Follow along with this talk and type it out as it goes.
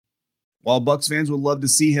While Bucs fans would love to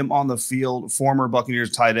see him on the field, former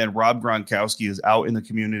Buccaneers tight end Rob Gronkowski is out in the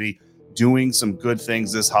community doing some good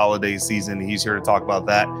things this holiday season. He's here to talk about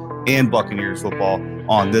that and Buccaneers football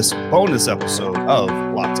on this bonus episode of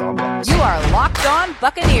Locked On Bucs. You are Locked On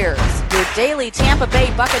Buccaneers, your daily Tampa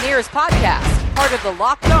Bay Buccaneers podcast, part of the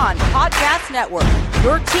Locked On Podcast Network,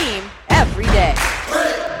 your team every day.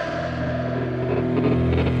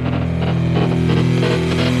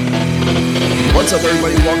 What's up,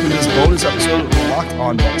 everybody? Welcome to this bonus episode of the Locked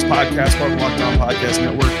On Bucs podcast, part of the Locked On Podcast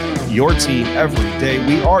Network, your team every day.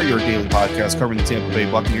 We are your daily podcast covering the Tampa Bay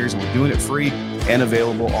Buccaneers, and we're doing it free and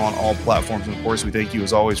available on all platforms. And of course, we thank you,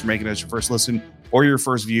 as always, for making us your first listen or your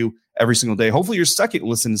first view every single day. Hopefully, your second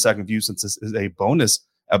listen and second view, since this is a bonus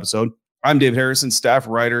episode. I'm Dave Harrison, staff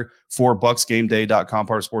writer for BucsGameDay.com,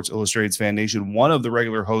 part of Sports Illustrated's Fan Nation, one of the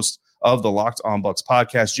regular hosts of the Locked On Bucs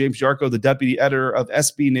podcast. James Yarko, the deputy editor of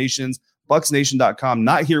SB Nation's BucsNation.com,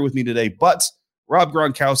 not here with me today, but Rob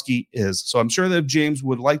Gronkowski is. So I'm sure that if James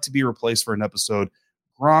would like to be replaced for an episode,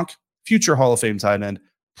 Gronk, future Hall of Fame tight end,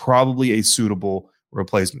 probably a suitable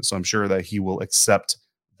replacement. So I'm sure that he will accept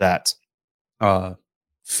that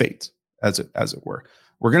fate, as it were.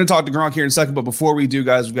 We're going to talk to Gronk here in a second, but before we do,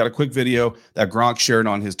 guys, we've got a quick video that Gronk shared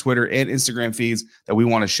on his Twitter and Instagram feeds that we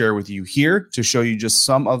want to share with you here to show you just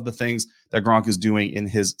some of the things that Gronk is doing in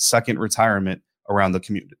his second retirement around the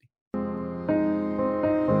community.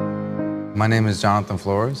 My name is Jonathan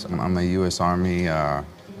Flores. I'm a U.S. Army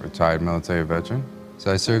retired military veteran.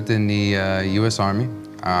 So I served in the U.S. Army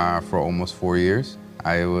for almost 4 years.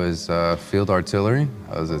 I was field artillery.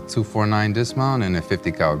 I was a 249 dismount and a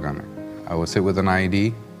 50 cal gunner. I was hit with an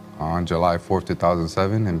IED on July 4th,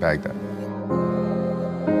 2007 in Baghdad.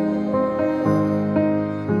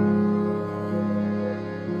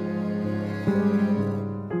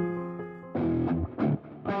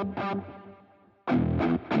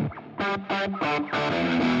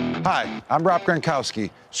 Hi, I'm Rob Gronkowski,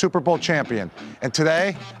 Super Bowl champion, and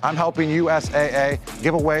today I'm helping USAA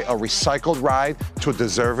give away a recycled ride to a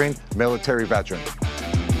deserving military veteran.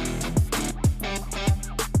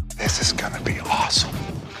 This is gonna be awesome.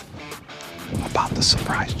 About to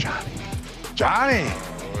surprise Johnny. Johnny!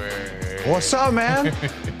 What's up, man?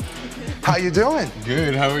 How you doing?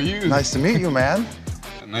 Good, how are you? Nice to meet you, man.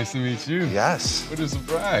 Nice to meet you. Yes. What a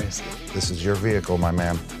surprise. This is your vehicle, my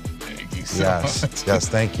man. Thank you so Yes, much. yes,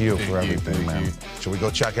 thank you Thank for you, everything, thank man. you. Should we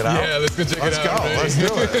go check it out? Yeah, let's go check it out. Let's go,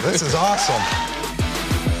 baby. let's do it. This is awesome.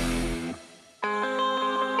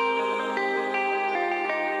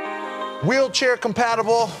 Wheelchair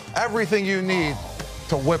compatible, everything you need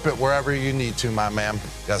to whip it wherever you need to, my man.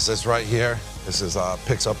 Yes, this right here. This is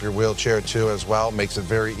picks up your wheelchair too as well, makes it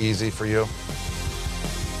very easy for you.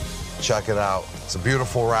 Check it out. It's a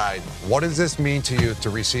beautiful ride. What does this mean to you to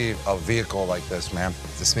receive a vehicle like this, man?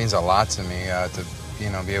 This means a lot to me to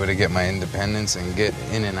be able to get my independence and get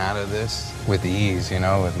in and out of this with ease,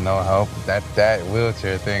 with no help. That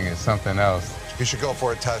wheelchair thing is something else. You should go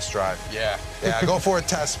for a test drive. Yeah. Yeah, go for a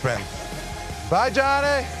test spin. Bye,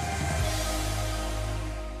 Johnny.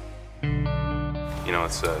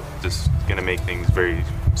 It's just going to make things very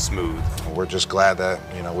smooth. We're just glad that,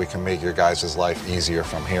 we can make your guys' life easier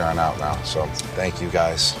from here on out now. So thank you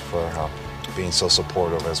guys for being so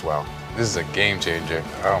supportive as well. This is a game changer.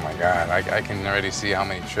 Oh my God, I can already see how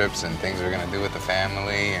many trips and things we're gonna do with the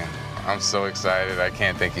family, and I'm so excited. I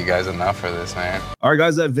can't thank you guys enough for this, man. All right,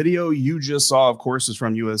 guys, that video you just saw, of course, is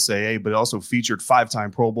from USAA, but it also featured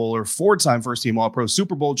five-time Pro Bowler, four-time first-team All-Pro,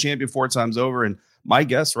 Super Bowl champion 4 times over, and my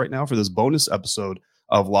guest right now for this bonus episode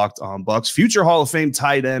of Locked On Bucs, future Hall of Fame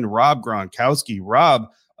tight end Rob Gronkowski.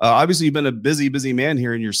 Rob, obviously you've been a busy man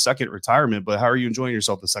here in your second retirement, but how are you enjoying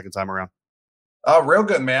yourself the second time around? Real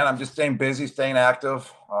good, man. I'm just staying busy, staying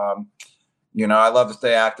active. I love to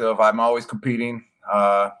stay active. I'm always competing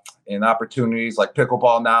in opportunities like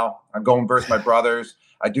pickleball now. I'm going versus my brothers.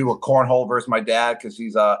 I do a cornhole versus my dad because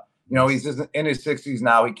he's he's just in his 60s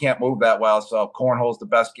now. He can't move that well, so cornhole's the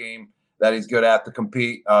best game that he's good at to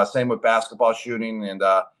compete. Same with basketball shooting, and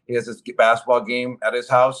he has this basketball game at his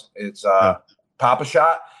house. It's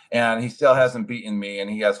Pop-A-Shot, and he still hasn't beaten me,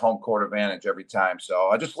 and he has home court advantage every time. So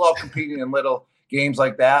I just love competing in little games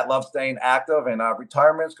like that, love staying active, and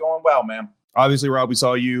retirement's going well, man. Obviously, Rob, we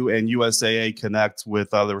saw you and USAA connect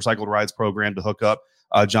with the Recycled Rides program to hook up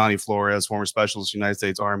Johnny Flores, former Specialist United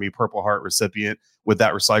States Army, Purple Heart recipient, with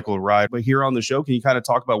that recycled ride. But here on the show, can you kind of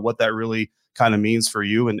talk about what that really kind of means for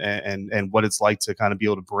you and what it's like to kind of be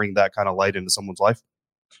able to bring that kind of light into someone's life?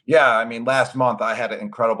 Yeah, I mean, last month I had an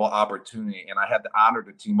incredible opportunity, and I had the honor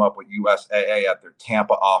to team up with USAA at their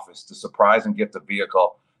Tampa office to surprise and gift a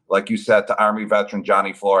vehicle, like you said, to Army veteran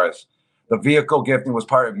Johnny Flores. The vehicle gifting was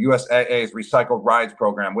part of USAA's Recycled Rides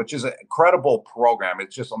program, which is an incredible program.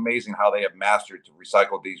 It's just amazing how they have mastered to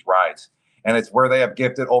recycle these rides. And it's where they have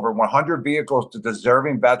gifted over 100 vehicles to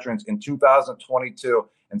deserving veterans in 2022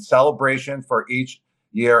 in celebration for each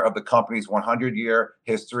year of the company's 100-year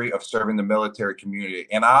history of serving the military community.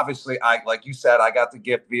 And obviously, like you said, I got to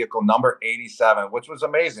gift vehicle number 87, which was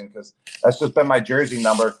amazing because that's just been my jersey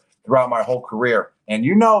number throughout my whole career. And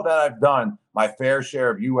you know that I've done my fair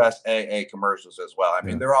share of USAA commercials as well. I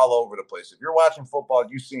mean, they're all over the place. If you're watching football,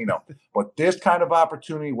 you've seen them. But this kind of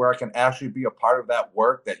opportunity where I can actually be a part of that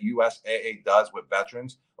work that USAA does with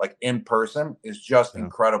veterans, like in person, is just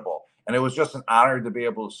incredible. And it was just an honor to be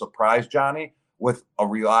able to surprise Johnny with a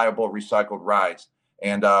reliable recycled rides.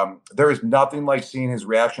 And there is nothing like seeing his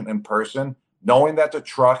reaction in person, knowing that the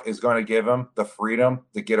truck is going to give him the freedom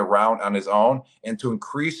to get around on his own and to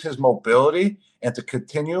increase his mobility and to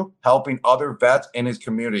continue helping other vets in his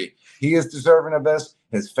community. He is deserving of this.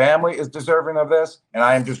 His family is deserving of this. And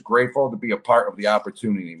I am just grateful to be a part of the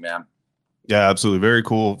opportunity, man. Yeah, absolutely. Very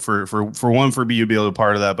cool for you to be able to be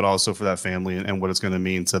part of that, but also for that family and what it's going to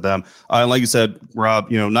mean to them. And like you said, Rob,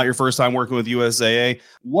 not your first time working with USAA.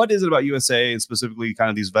 What is it about USAA and specifically kind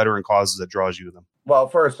of these veteran causes that draws you to them? Well,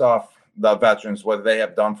 first off, the veterans, what they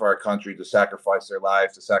have done for our country to sacrifice their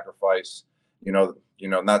lives, to sacrifice,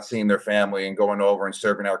 not seeing their family and going over and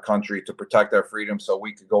serving our country to protect our freedom so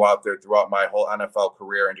we could go out there throughout my whole NFL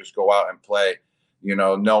career and just go out and play,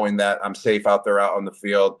 knowing that I'm safe out there out on the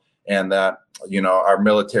field and that, our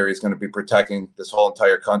military is going to be protecting this whole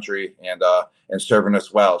entire country and serving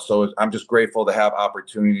us well. So I'm just grateful to have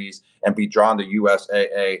opportunities and be drawn to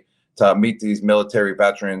USAA to meet these military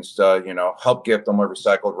veterans, to, help gift them a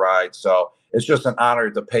recycled ride. So it's just an honor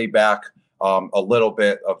to pay back a little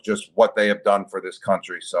bit of just what they have done for this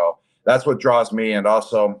country. So that's what draws me. And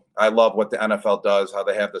also, I love what the NFL does, how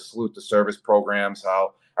they have the salute to service programs,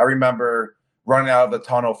 how I remember running out of the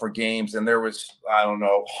tunnel for games, and there was,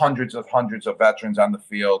 hundreds of veterans on the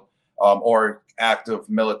field or active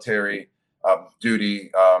military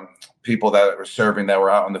duty people that were serving that were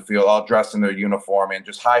out on the field, all dressed in their uniform and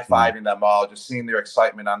just high-fiving them all, just seeing their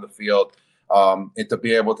excitement on the field. And to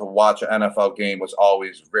be able to watch an NFL game was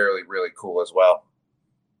always really, really cool as well.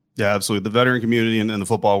 Yeah, absolutely. The veteran community and the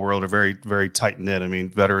football world are very, very tight-knit. I mean,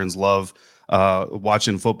 veterans love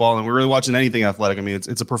watching football, and we're really watching anything athletic. I mean,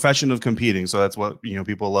 it's a profession of competing, so that's what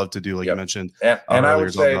people love to do, like you mentioned. And I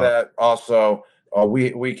would say that also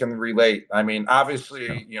we can relate. I mean,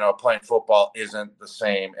 obviously, playing football isn't the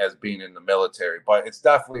same as being in the military, but it's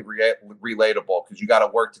definitely relatable because you got to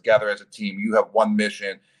work together as a team. You have one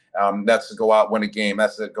mission, that's to go out, win a game.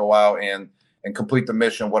 That's to go out and complete the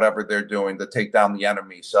mission, whatever they're doing, to take down the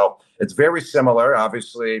enemy. So it's very similar.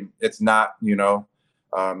 Obviously, it's not,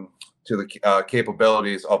 to the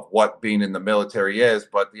capabilities of what being in the military is,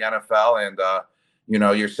 but the NFL and,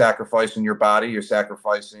 you're sacrificing your body, you're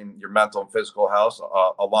sacrificing your mental and physical health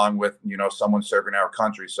along with, someone serving our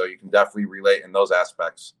country. So you can definitely relate in those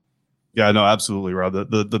aspects. Yeah, no, absolutely, Rob.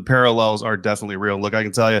 The parallels are definitely real. Look, I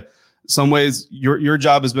can tell you, some ways your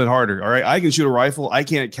job has been harder. All right. I can shoot a rifle. I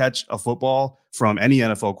can't catch a football from any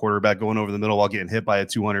NFL quarterback going over the middle while getting hit by a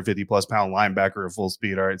 250+ pound linebacker at full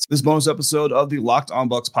speed. All right. This bonus episode of the Locked On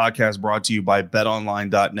Bucs podcast brought to you by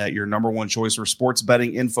betonline.net, your number one choice for sports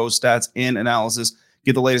betting info, stats, and analysis.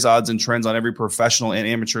 Get the latest odds and trends on every professional and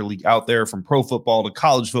amateur league out there, from pro football to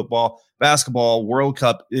college football, basketball, World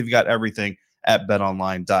Cup. They've got everything at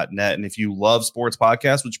betonline.net. And if you love sports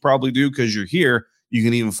podcasts, which you probably do because you're here, you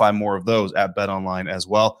can even find more of those at BetOnline as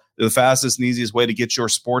well. They're the fastest and easiest way to get your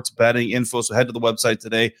sports betting info. So head to the website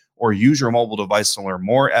today or use your mobile device to learn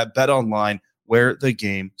more at BetOnline, where the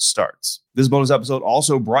game starts. This bonus episode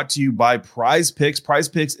also brought to you by Prize Picks. Prize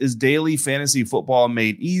Picks is daily fantasy football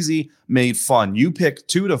made easy, made fun. You pick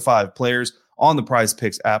 2 to 5 players on the Prize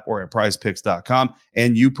Picks app or at prizepicks.com,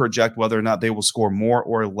 and you project whether or not they will score more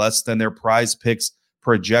or less than their Prize Picks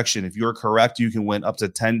projection. If you're correct, you can win up to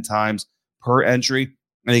 10 times per entry,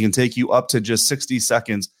 and it can take you up to just 60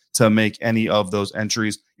 seconds to make any of those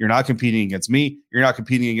entries. You're not competing against me. You're not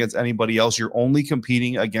competing against anybody else. You're only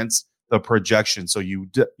competing against the projection. So you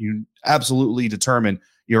absolutely determine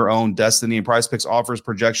your own destiny. And Prize Picks offers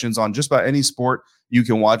projections on just about any sport you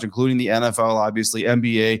can watch, including the NFL, obviously,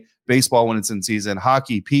 NBA, baseball when it's in season,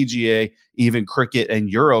 hockey, PGA, even cricket and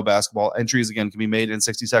Euro basketball. Entries, again, can be made in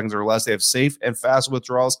 60 seconds or less. They have safe and fast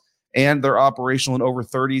withdrawals, and they're operational in over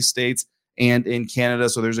 30 states and in Canada.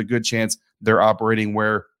 So there's a good chance they're operating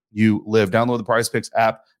where you live. Download the Prize Picks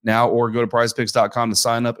app now or go to prizepicks.com to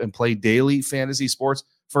sign up and play daily fantasy sports.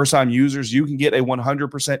 First-time users, you can get a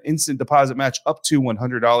 100% instant deposit match up to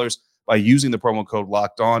 $100 by using the promo code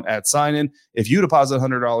Locked On at sign-in. If you deposit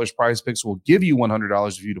 $100, Prize Picks will give you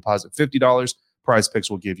 $100. If you deposit $50, Prize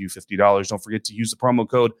Picks will give you $50. Don't forget to use the promo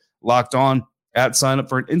code Locked On at sign up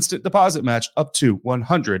for an instant deposit match up to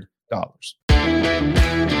 $100.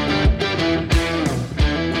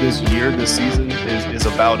 This season is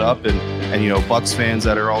about up, and Bucs fans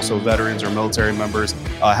that are also veterans or military members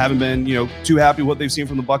haven't been too happy with what they've seen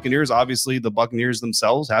from the Buccaneers. Obviously, the Buccaneers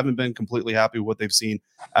themselves haven't been completely happy with what they've seen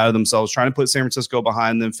out of themselves. Trying to put San Francisco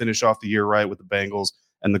behind them, finish off the year right with the Bengals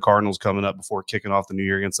and the Cardinals coming up before kicking off the new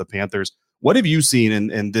year against the Panthers. What have you seen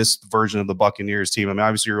in this version of the Buccaneers team? I mean,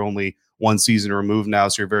 obviously you're only one season removed now,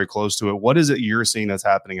 so you're very close to it. What is it you're seeing that's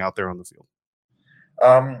happening out there on the field?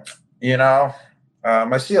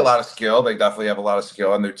 I see a lot of skill. They definitely have a lot of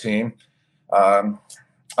skill on their team.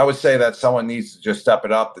 I would say that someone needs to just step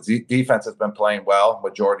it up. The defense has been playing well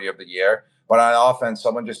majority of the year, but on offense,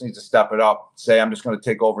 someone just needs to step it up. Say, I'm just going to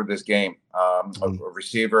take over this game. A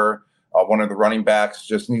receiver, one of the running backs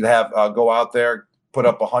just need to have go out there, put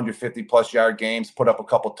up 150-plus yard games, put up a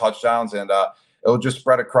couple touchdowns, and it'll just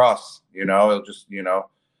spread across. It'll just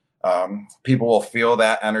people will feel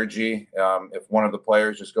that energy if one of the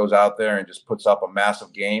players just goes out there and just puts up a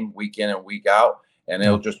massive game week in and week out, and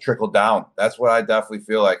it'll just trickle down. That's what I definitely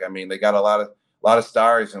feel like. I mean, they got a lot of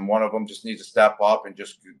stars, and one of them just needs to step up and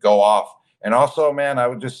just go off. And also, man, I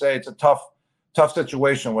would just say it's a tough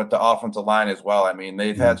situation with the offensive line as well. I mean,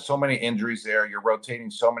 they've had so many injuries there. You're rotating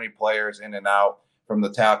so many players in and out from the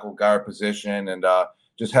tackle guard position, and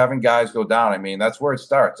just having guys go down. I mean, that's where it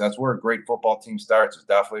starts. That's where a great football team starts, is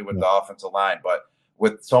definitely with the offensive line. But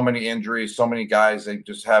with so many injuries, so many guys, they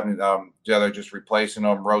just having they're just replacing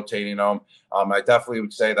them, rotating them. I definitely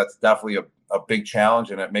would say that's definitely a big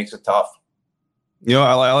challenge, and it makes it tough.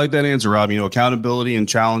 I like that answer, Rob. Accountability and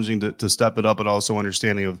challenging to step it up, but also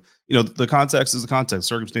understanding of, the context is the context.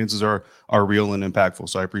 Circumstances are real and impactful.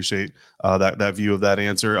 So I appreciate that view of that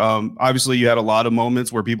answer. Obviously, you had a lot of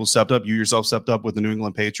moments where people stepped up. You yourself stepped up with the New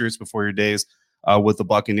England Patriots before your days with the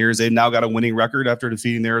Buccaneers. They've now got a winning record after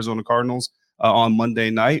defeating the Arizona Cardinals on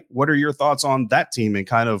Monday night. What are your thoughts on that team and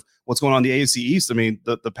kind of what's going on in the AFC East? I mean,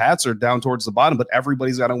 the Pats are down towards the bottom, but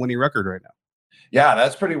everybody's got a winning record right now. Yeah,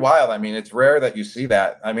 that's pretty wild. I mean, it's rare that you see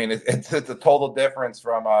that. I mean, it's a total difference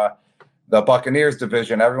from the Buccaneers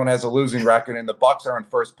division. Everyone has a losing record, and the Bucs are in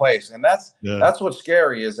first place. And that's what's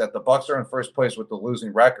scary, is that the Bucs are in first place with the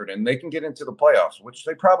losing record, and they can get into the playoffs, which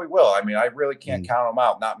they probably will. I mean, I really can't count them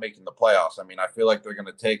out not making the playoffs. I mean, I feel like they're going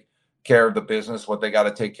to take care of the business, what they got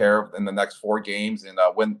to take care of in the next 4 games, and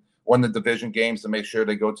win the division games to make sure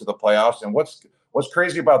they go to the playoffs. And what's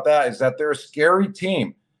crazy about that is that they're a scary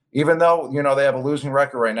team. Even though, they have a losing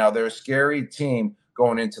record right now, they're a scary team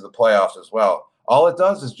going into the playoffs as well. All it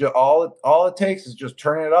does is all it takes is just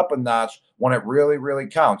turning it up a notch when it really, really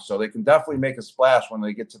counts. So they can definitely make a splash when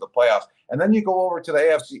they get to the playoffs. And then you go over to the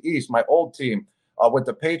AFC East, my old team with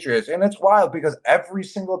the Patriots. And it's wild because every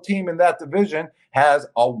single team in that division has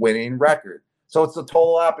a winning record. So it's the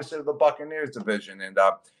total opposite of the Buccaneers division. And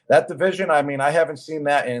that division, I mean, I haven't seen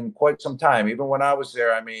that in quite some time. Even when I was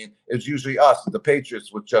there, I mean, it's usually us, the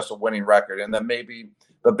Patriots, with just a winning record. And then maybe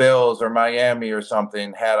the Bills or Miami or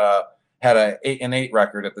something had a 8-8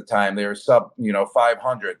 record at the time. They were sub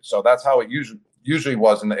 500. So that's how it usually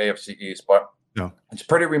was in the AFC East. But it's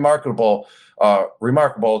pretty remarkable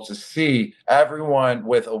to see everyone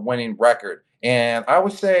with a winning record. And I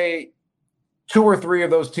would say 2 or 3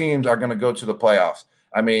 of those teams are going to go to the playoffs.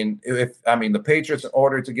 I mean, the Patriots, in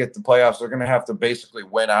order to get to playoffs, they're going to have to basically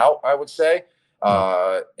win out, I would say,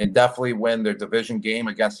 and definitely win their division game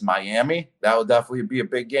against Miami. That would definitely be a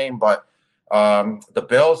big game. But the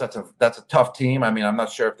Bills, that's a tough team. I mean, I'm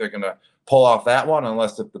not sure if they're going to pull off that one,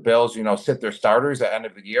 unless if the Bills, sit their starters at the end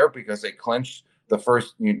of the year because they clinched the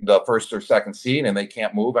first or second seed and they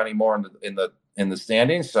can't move anymore in the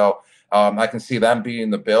standings. So I can see them beating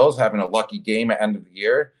the Bills, having a lucky game at the end of the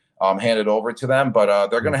year. Handed over to them, but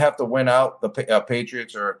they're going to have to win out. The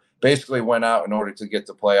Patriots or basically win out in order to get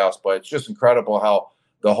to playoffs. But it's just incredible how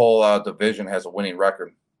the whole division has a winning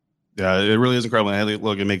record. Yeah, it really is incredible. And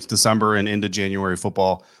look, it makes December and into January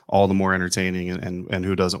football all the more entertaining, and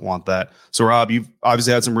who doesn't want that? So, Rob, you've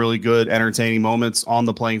obviously had some really good, entertaining moments on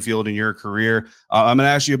the playing field in your career. I'm going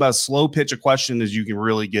to ask you about slow pitch a question as you can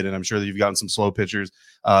really get it. I'm sure that you've gotten some slow pitchers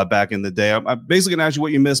back in the day. I'm basically going to ask you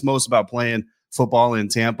what you miss most about playing football in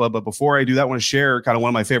Tampa. But before I do that, I want to share kind of one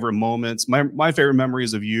of my favorite moments, my favorite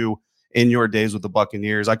memories of you in your days with the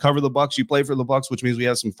Buccaneers. I cover the Bucs. You play for the Bucs, which means we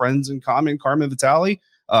have some friends in common. Carmen Vitale.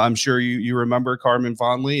 I'm sure you remember Carmen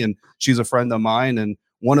fondly, and she's a friend of mine. And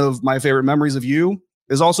one of my favorite memories of you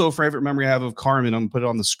is also a favorite memory I have of Carmen. I'm going to put it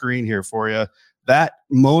on the screen here for you. that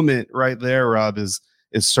moment right there, Rob, is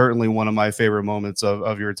certainly one of my favorite moments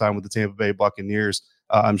of your time with the Tampa Bay Buccaneers.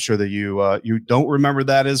 I'm sure that you don't remember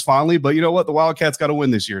that as fondly, but you know what? The Wildcats got to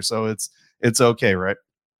win this year, so it's okay, right?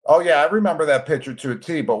 Oh, yeah, I remember that picture to a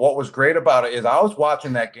T, but what was great about it is I was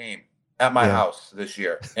watching that game at my house this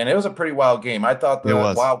year, and it was a pretty wild game. I thought the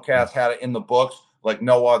Wildcats had it in the books like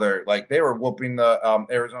no other. Like, they were whooping the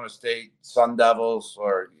Arizona State Sun Devils,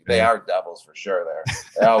 or they are Devils for sure there.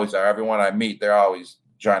 They always are. Everyone I meet, they're always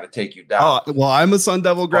trying to take you down. Oh, well, I'm a Sun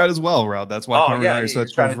Devil grad as well, Rob. That's why Carmen and I are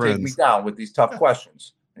such trying good friends. To take me down with these tough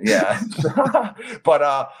questions. Yeah.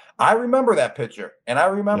 But I remember that picture, and I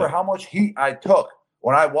remember how much heat I took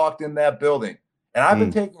when I walked in that building. And I've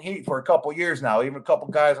been taking heat for a couple years now. Even a couple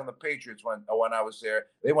guys on the Patriots, when I was there,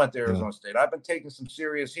 they went to Arizona State. I've been taking some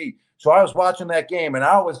serious heat. So I was watching that game, and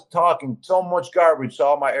I was talking so much garbage to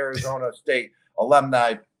all my Arizona State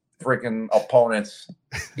alumni, freaking opponents,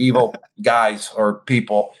 evil guys or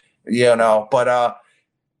people, you know. But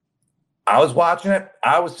I was watching it.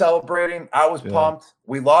 I was celebrating. I was pumped.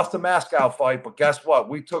 We lost the mascot fight, but guess what?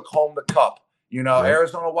 We took home the cup. You know,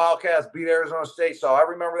 Arizona Wildcats beat Arizona State. So I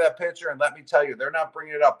remember that picture, and let me tell you, they're not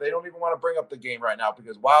bringing it up. They don't even want to bring up the game right now,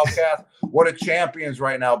 because Wildcats, what a champions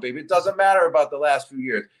right now, baby. It doesn't matter about the last few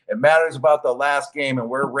years. It matters about the last game, and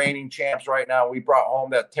we're reigning champs right now. We brought home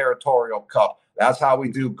that territorial cup. That's how we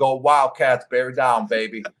do. Go Wildcats, bear down,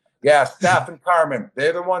 baby. Yeah, Steph and Carmen,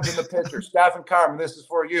 they're the ones in the picture. Steph and Carmen, this is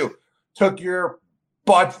for you. Took your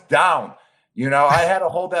butts down. You know, I had to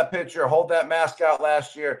hold that picture, hold that mascot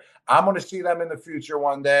last year. I'm going to see them in the future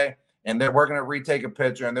one day, and we're going to retake a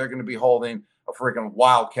picture, and they're going to be holding a freaking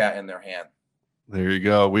Wildcat in their hand. There you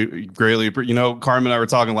go. We greatly, Carmen and I were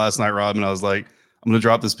talking last night, Rob, and I was like, I'm going to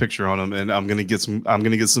drop this picture on him, and I'm going to get some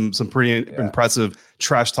pretty impressive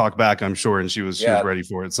trash talk back, I'm sure. And she was ready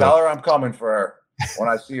for it. So tell her I'm coming for her when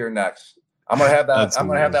I see her next. I'm going to have that. I'm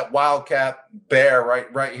going to have that Wildcat bear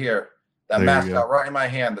right here. That mascot right in my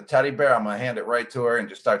hand, the teddy bear. I'm going to hand it right to her and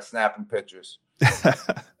just start snapping pictures.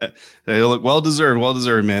 They look well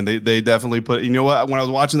deserved, man. They definitely put, you know what, when I was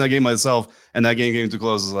watching that game myself and that game came to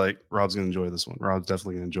close, I was like, Rob's gonna enjoy this one. Rob's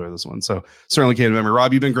definitely gonna enjoy this one. So certainly can't remember.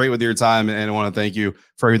 Rob, you've been great with your time, and I want to thank you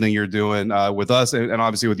for everything you're doing with us and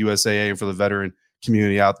obviously with USAA and for the veteran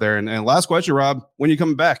community out there. And last question, Rob, when are you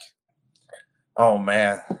coming back? Oh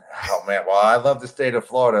man. Well, I love the state of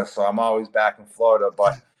Florida, so I'm always back in Florida,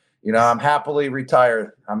 but you know, I'm happily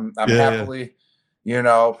retired. I'm happily,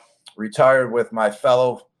 retired with my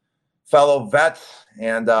fellow vets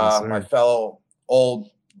and my fellow old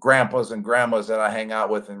grandpas and grandmas that I hang out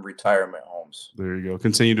with in retirement homes. There you go.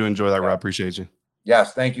 Continue to enjoy that, Rob. Appreciate you.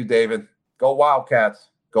 Yes, thank you, David. Go Wildcats.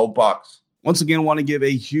 Go Bucs. Once again, I want to give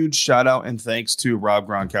a huge shout out and thanks to Rob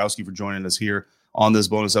Gronkowski for joining us here on this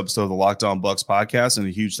bonus episode of the Locked On Bucs podcast, and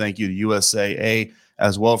a huge thank you to USAA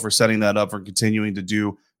as well for setting that up, for continuing to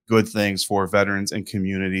do good things for veterans and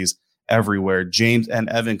communities everywhere. James and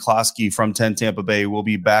Evan Klosky from 10 Tampa Bay will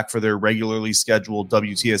be back for their regularly scheduled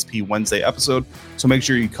WTSP Wednesday episode, so make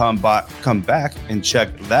sure you come back and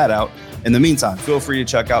check that out. In the meantime, feel free to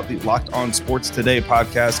check out the Locked On Sports Today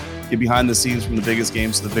podcast. Get behind the scenes from the biggest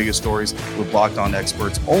games to the biggest stories with Locked On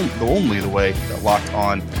experts, only the way that Locked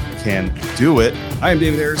On can do it. I am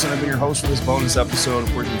David Harrison. I've been your host for this bonus episode.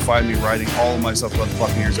 Of course, you can find me writing all of my stuff about the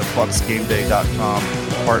Buccaneers at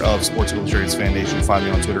bucsgameday.com, part of Sports Illustrated Foundation. Find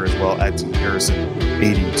me on Twitter as well at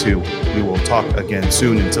Harrison82. We will talk again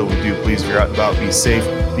soon. Until we do, please, if you're out and about, be safe,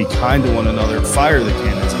 be kind to one another, fire the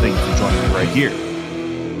cannons. Thank you for joining me right here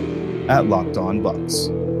at Locked On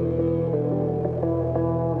Bucs.